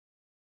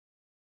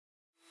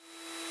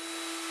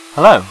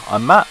Hello,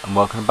 I'm Matt and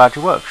welcome to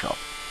Badger Workshop.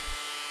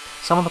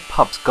 Some of the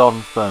pub's garden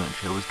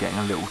furniture was getting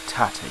a little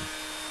tatty,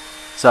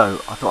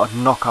 so I thought I'd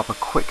knock up a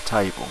quick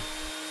table.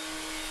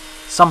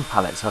 Some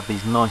pallets have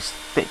these nice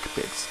thick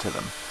bits to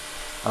them,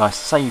 and I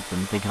saved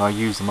them thinking I'd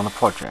use them on a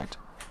project,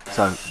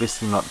 so this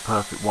seemed like the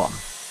perfect one.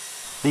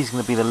 These are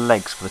going to be the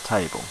legs for the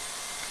table,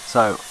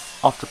 so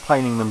after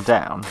planing them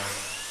down,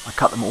 I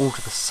cut them all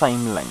to the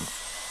same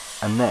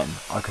length, and then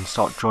I can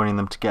start joining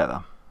them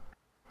together.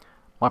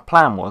 My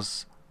plan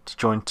was to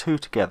join two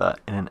together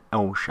in an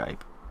L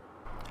shape.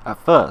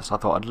 At first I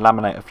thought I'd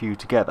laminate a few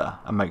together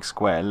and make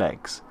square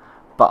legs,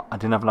 but I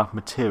didn't have enough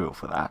material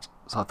for that,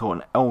 so I thought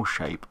an L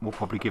shape will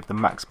probably give the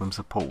maximum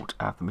support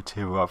out of the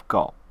material I've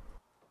got.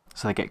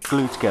 So they get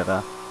glued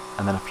together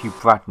and then a few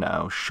brad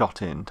nails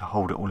shot in to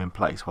hold it all in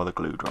place while the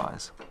glue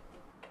dries.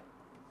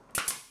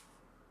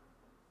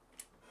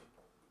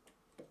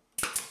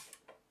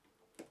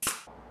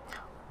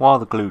 While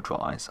the glue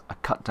dries, I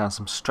cut down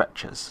some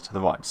stretchers to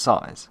the right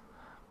size.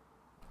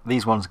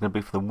 These ones are going to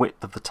be for the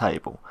width of the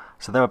table,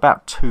 so they're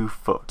about 2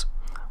 foot,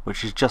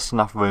 which is just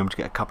enough room to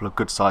get a couple of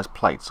good sized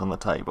plates on the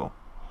table.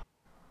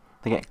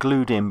 They get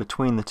glued in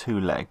between the two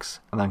legs,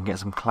 and then I can get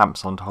some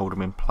clamps on to hold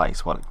them in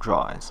place while it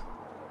dries.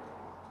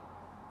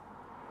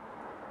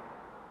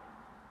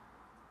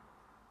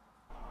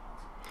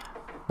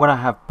 When I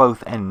have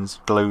both ends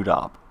glued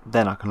up,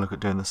 then I can look at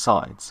doing the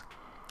sides.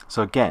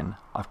 So again,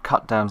 I've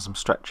cut down some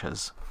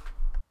stretchers,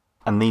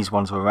 and these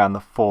ones are around the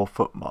 4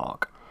 foot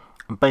mark.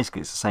 And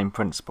basically it's the same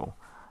principle,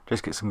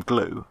 just get some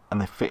glue and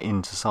they fit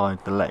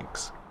inside the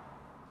legs.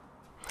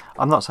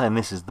 I'm not saying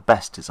this is the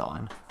best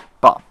design,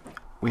 but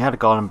we had a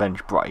garden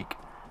bench break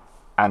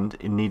and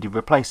it needed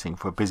replacing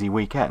for a busy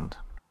weekend.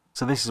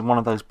 So this is one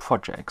of those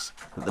projects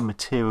that the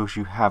materials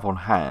you have on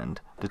hand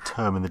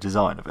determine the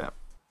design of it.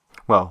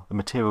 Well, the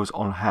materials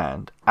on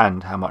hand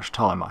and how much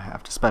time I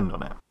have to spend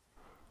on it.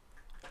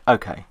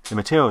 Okay, the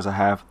materials I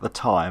have, the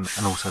time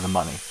and also the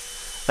money.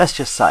 Let's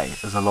just say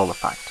there's a lot of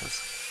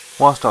factors.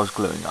 Whilst I was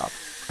gluing up,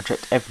 I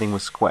checked everything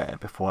was square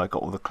before I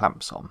got all the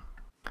clamps on.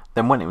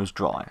 Then when it was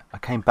dry, I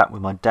came back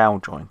with my dowel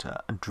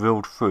jointer and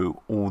drilled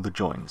through all the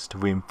joints to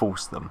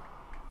reinforce them.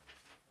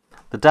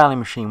 The doweling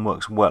machine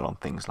works well on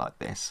things like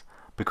this,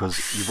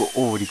 because you've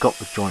already got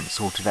the joints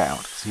sorted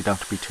out, so you don't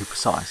have to be too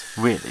precise.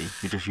 Really,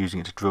 you're just using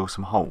it to drill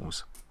some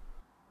holes.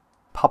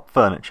 Pub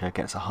furniture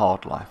gets a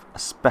hard life,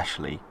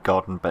 especially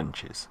garden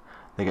benches.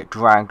 They get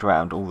dragged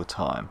around all the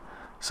time,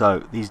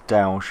 so these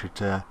dowels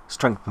should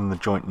strengthen the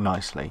joint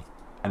nicely,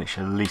 and it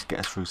should at least get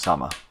us through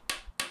summer.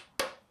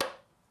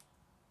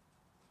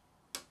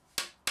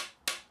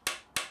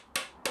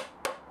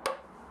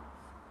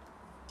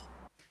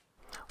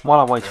 While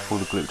I waited for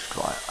the glue to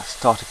dry, I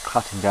started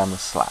cutting down the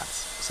slats.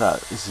 So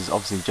this is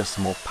obviously just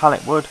some more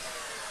pallet wood.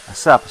 I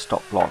set up a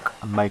stop block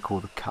and make all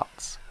the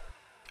cuts.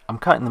 I'm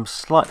cutting them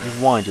slightly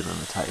wider than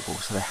the table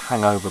so they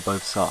hang over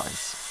both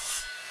sides.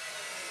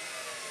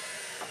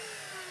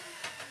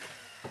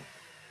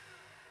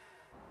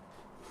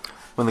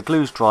 When the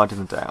glue's dried in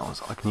the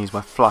dowels, I can use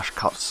my flush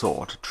cut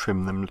saw to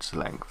trim them to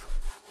length.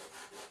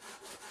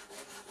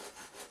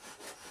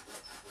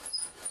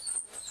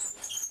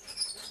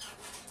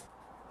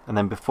 And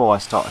then before I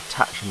start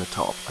attaching the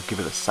top, I give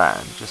it a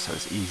sand just so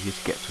it's easier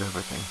to get to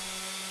everything.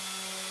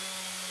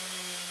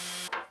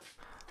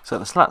 So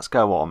the slats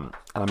go on,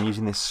 and I'm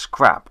using this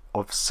scrap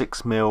of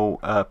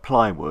 6mm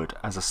plywood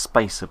as a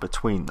spacer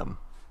between them.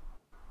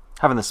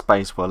 Having the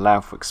space will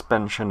allow for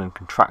expansion and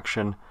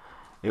contraction.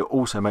 It will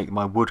also make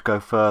my wood go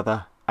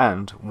further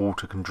and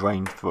water can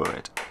drain through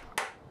it.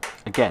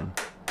 Again,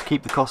 to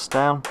keep the costs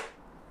down,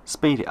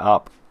 speed it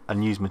up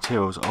and use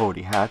materials I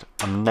already had,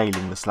 I'm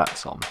nailing the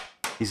slats on.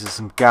 These are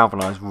some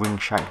galvanised ring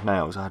shank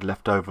nails I had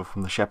left over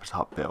from the shepherd's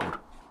hut build.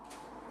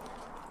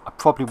 I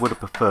probably would have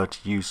preferred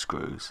to use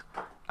screws.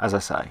 As I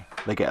say,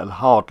 they get a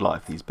hard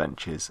life, these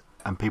benches,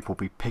 and people will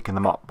be picking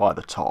them up by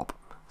the top,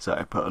 so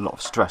it put a lot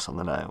of stress on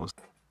the nails.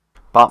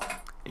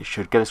 But it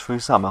should get us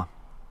through summer.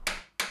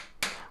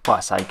 Well,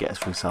 I say get us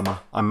through summer.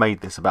 I made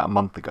this about a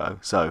month ago,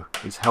 so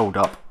it's held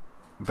up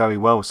very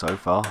well so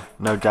far,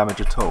 no damage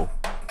at all.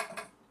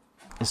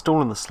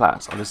 Installing the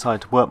slats, I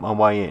decided to work my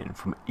way in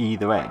from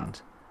either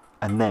end,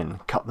 and then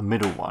cut the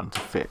middle one to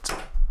fit.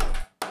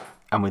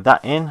 And with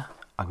that in,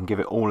 I can give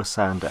it all a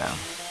sand down.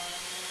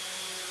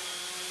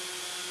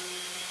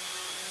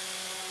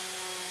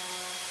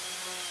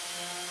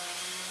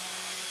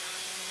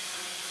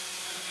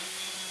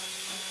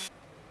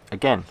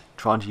 Again,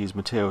 trying to use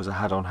materials I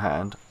had on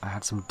hand, I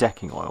had some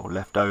decking oil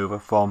left over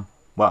from,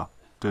 well,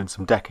 doing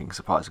some decking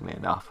surprisingly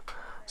enough.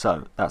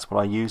 So that's what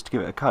I used to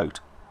give it a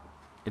coat.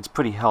 It's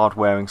pretty hard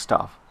wearing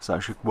stuff, so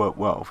it should work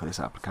well for this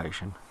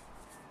application.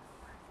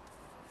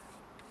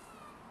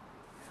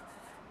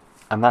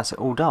 And that's it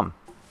all done.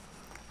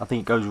 I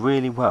think it goes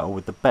really well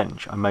with the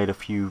bench I made a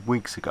few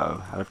weeks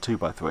ago out of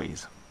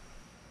 2x3s.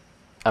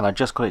 And I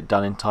just got it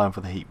done in time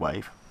for the heat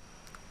wave.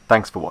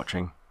 Thanks for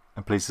watching,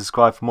 and please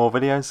subscribe for more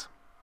videos.